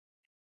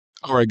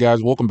All right,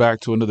 guys, welcome back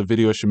to another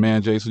video. It's your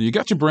man Jay. So you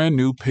got your brand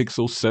new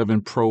Pixel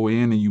 7 Pro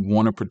in and you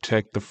want to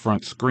protect the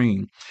front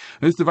screen.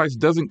 This device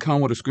doesn't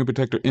come with a screen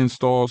protector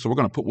installed, so we're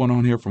going to put one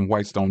on here from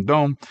WhiteStone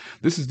Dome.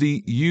 This is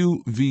the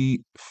UV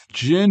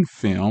Gen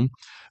film.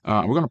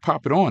 We're going to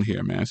pop it on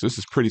here, man. So this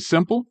is pretty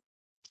simple.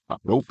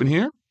 Pop it open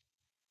here.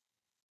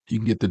 You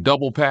can get the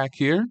double pack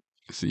here.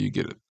 So you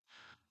get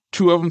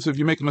two of them. So if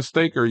you make a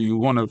mistake or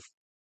you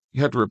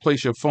have to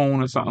replace your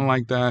phone or something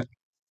like that,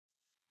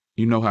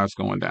 you know how it's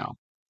going down.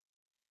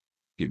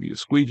 Give you a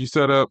squeegee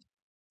setup.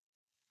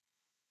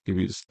 Give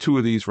you just two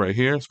of these right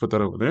here. Let's put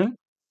that over there.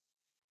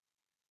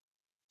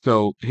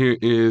 So here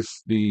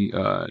is the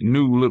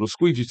new little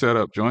squeegee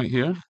setup joint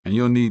here. And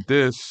you'll need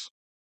this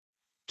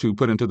to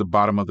put into the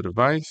bottom of the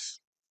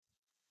device.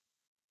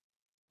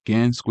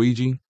 Again,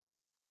 squeegee.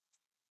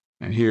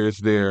 And here's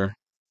their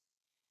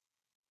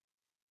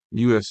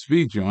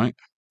USB joint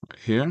right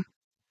here.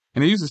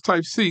 And it uses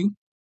Type-C.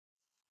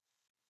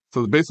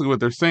 So basically what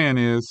they're saying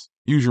is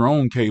use your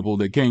own cable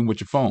that came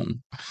with your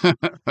phone.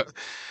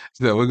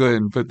 So we'll go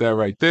ahead and put that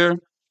right there.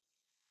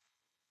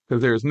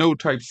 Because there's no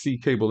Type-C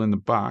cable in the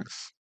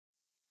box.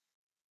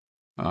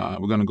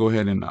 We're going to go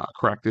ahead and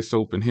crack this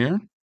open here.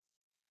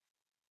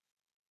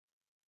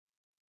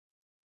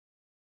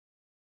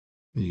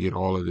 You get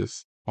all of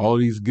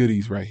these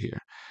goodies right here.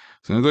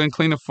 So I'm gonna go ahead and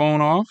clean the phone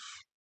off.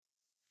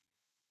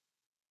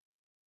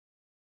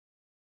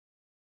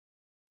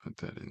 Put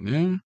that in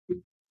there.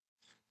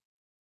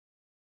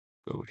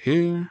 Go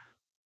here.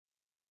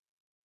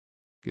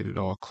 Get it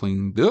all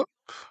cleaned up.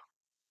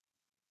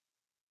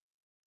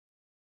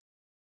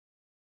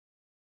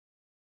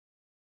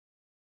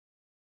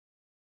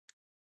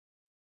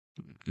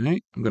 All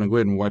right. I'm gonna go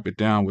ahead and wipe it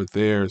down with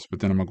theirs,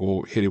 but then I'm gonna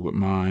go hit it with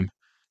mine.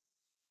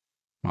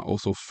 My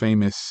also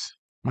famous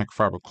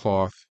microfiber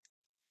cloth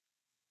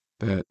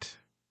that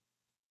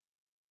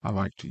I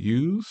like to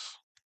use.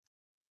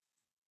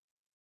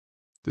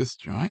 This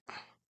joint.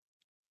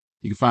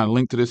 You can find a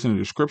link to this in the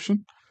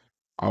description.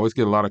 I always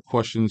get a lot of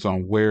questions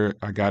on where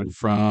I got it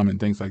from and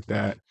things like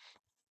that.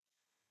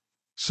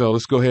 So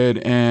let's go ahead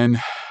and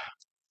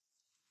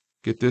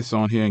get this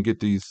on here and get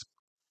this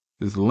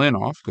lint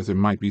off, because there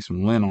might be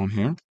some lint on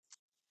here.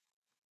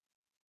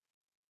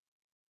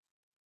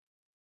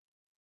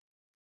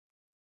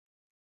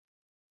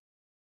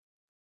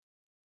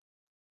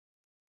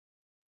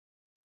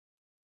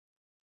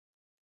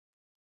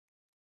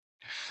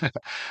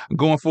 I'm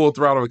going full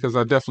throttle because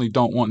I definitely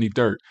don't want any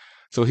dirt.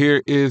 So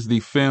here is the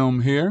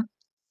film here.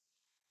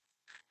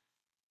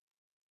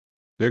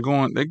 They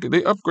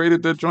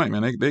upgraded their joint,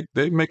 man.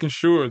 They making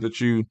sure that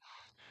you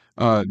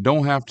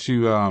don't have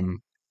to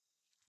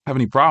have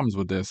any problems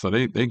with this. So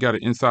they got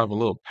it inside of a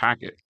little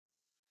packet.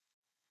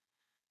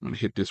 I'm gonna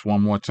hit this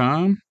one more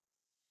time.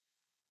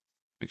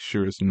 Make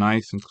sure it's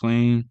nice and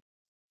clean.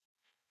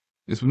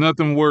 It's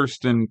nothing worse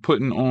than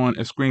putting on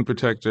a screen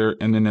protector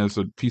and then there's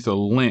a piece of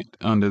lint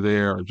under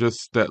there, or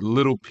just that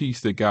little piece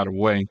that got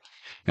away.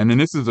 And then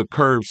this is a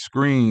curved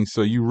screen,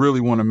 so you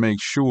really want to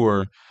make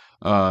sure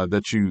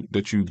that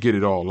you get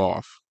it all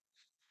off.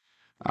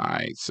 All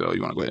right, so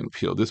you want to go ahead and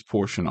peel this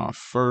portion off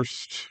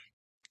first.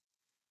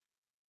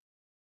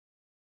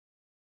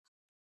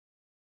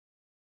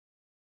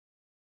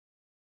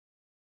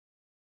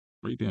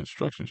 Read the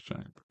instructions,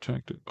 check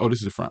protect it. Oh, this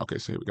is the front. Okay,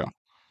 so here we go.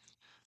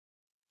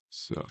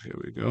 So here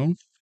we go.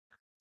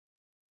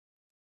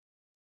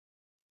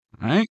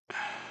 All right.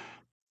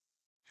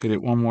 Hit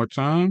it one more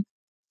time.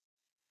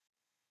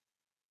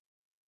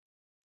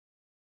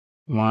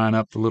 Line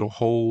up the little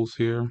holes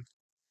here.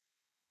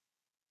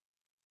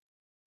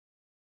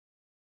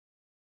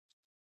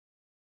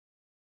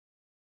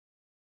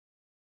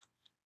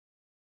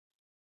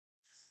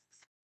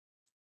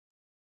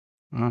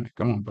 All right,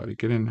 come on, buddy,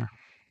 get in there.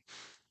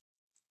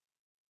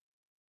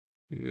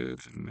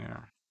 Get in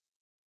there.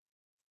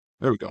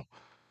 There we go.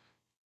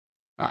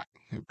 All right,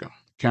 here we go.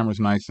 Camera's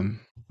nice and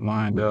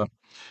lined up.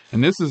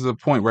 And this is a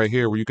point right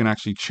here where you can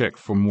actually check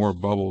for more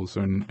bubbles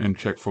and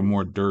check for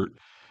more dirt.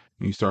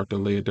 When you start to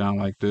lay it down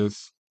like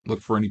this,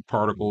 look for any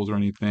particles or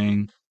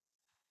anything.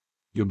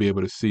 You'll be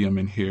able to see them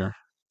in here.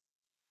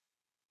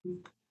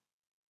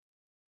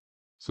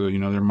 So,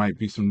 there might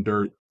be some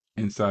dirt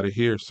inside of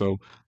here. So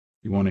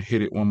you want to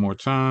hit it one more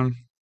time.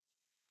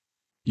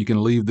 You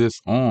can leave this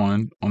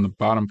on the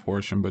bottom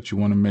portion, but you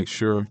want to make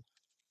sure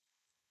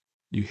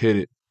you hit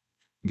it.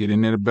 Get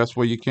in there the best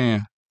way you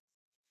can.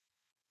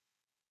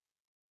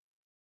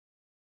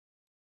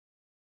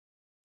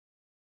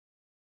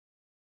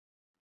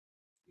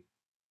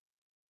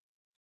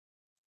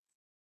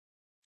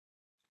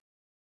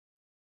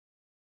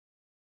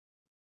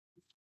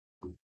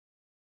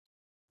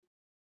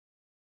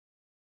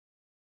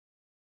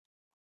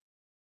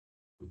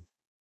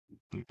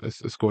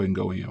 Let's go ahead and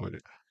go in with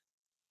it.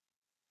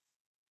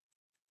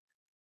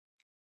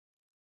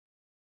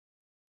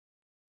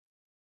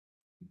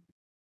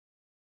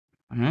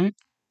 All right.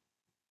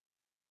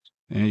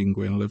 And you can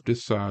go ahead and lift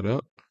this side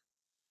up.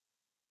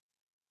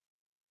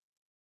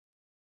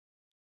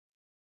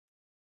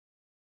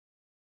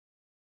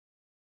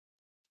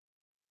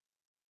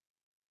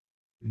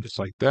 Just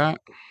like that.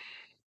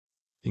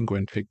 You can go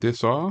ahead and take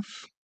this off.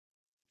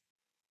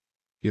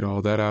 Get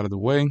all that out of the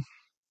way.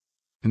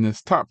 And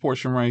this top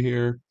portion right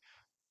here,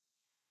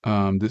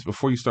 this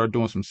before you start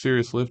doing some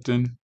serious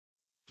lifting,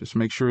 just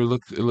make sure it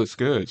looks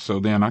good. So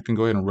then I can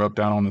go ahead and rub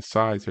down on the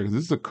sides here because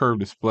this is a curved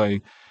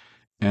display,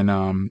 and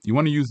you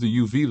want to use the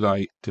UV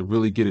light to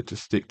really get it to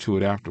stick to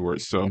it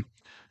afterwards. So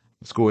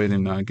let's go ahead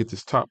and get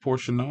this top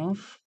portion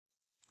off.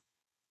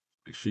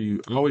 Make sure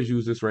you always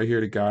use this right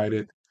here to guide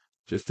it,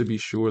 just to be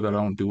sure that I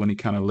don't do any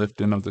kind of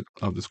lifting of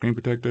the screen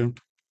protector.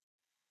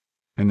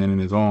 And then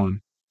it is on.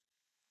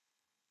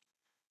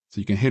 So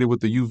you can hit it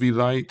with the UV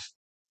light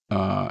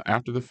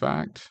after the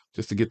fact,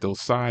 just to get those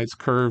sides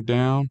curved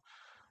down.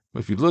 But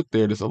if you look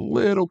there, there's a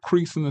little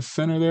crease in the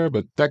center there,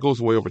 but that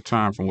goes away over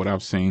time from what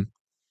I've seen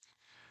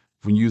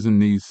when using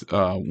these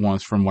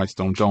ones from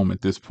WhiteStone Dome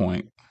at this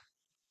point.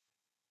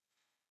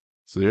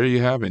 So there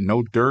you have it.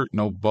 No dirt,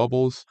 no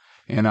bubbles.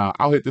 And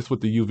I'll hit this with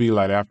the UV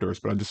light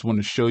afterwards, but I just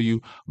wanted to show you.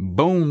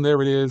 Boom,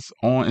 there it is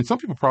on. And some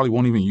people probably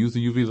won't even use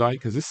the UV light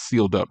because it's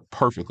sealed up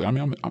perfectly. I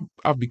mean,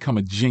 I've become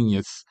a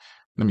genius.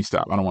 Let me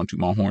stop. I don't want to toot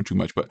my horn too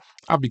much, but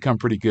I've become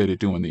pretty good at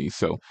doing these.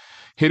 So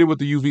hit it with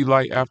the UV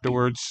light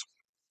afterwards.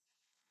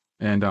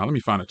 And let me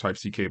find a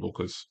Type-C cable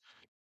because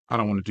I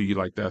don't want to do you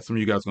like that. Some of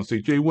you guys are going to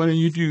say, Jay, why didn't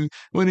you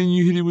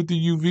hit it with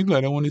the UV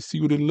light? I want to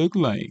see what it looked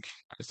like.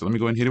 Right, so let me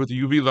go ahead and hit it with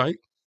the UV light.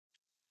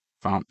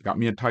 Got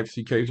me a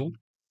Type-C cable.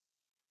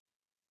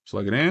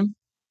 Plug it in.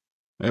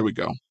 There we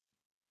go.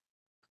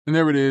 And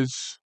there it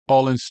is,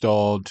 all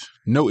installed.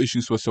 No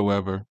issues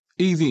whatsoever.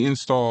 Easy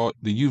install.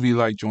 The UV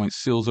light joint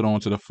seals it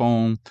onto the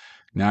phone.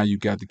 Now you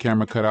got the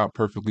camera cut out,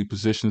 perfectly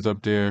positioned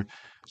up there.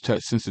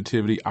 Touch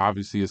sensitivity,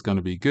 obviously, is going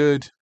to be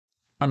good.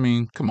 I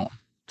mean, come on.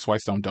 It's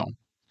WhiteStone Dome.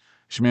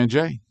 It's your man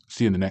Jay.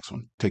 See you in the next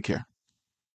one. Take care.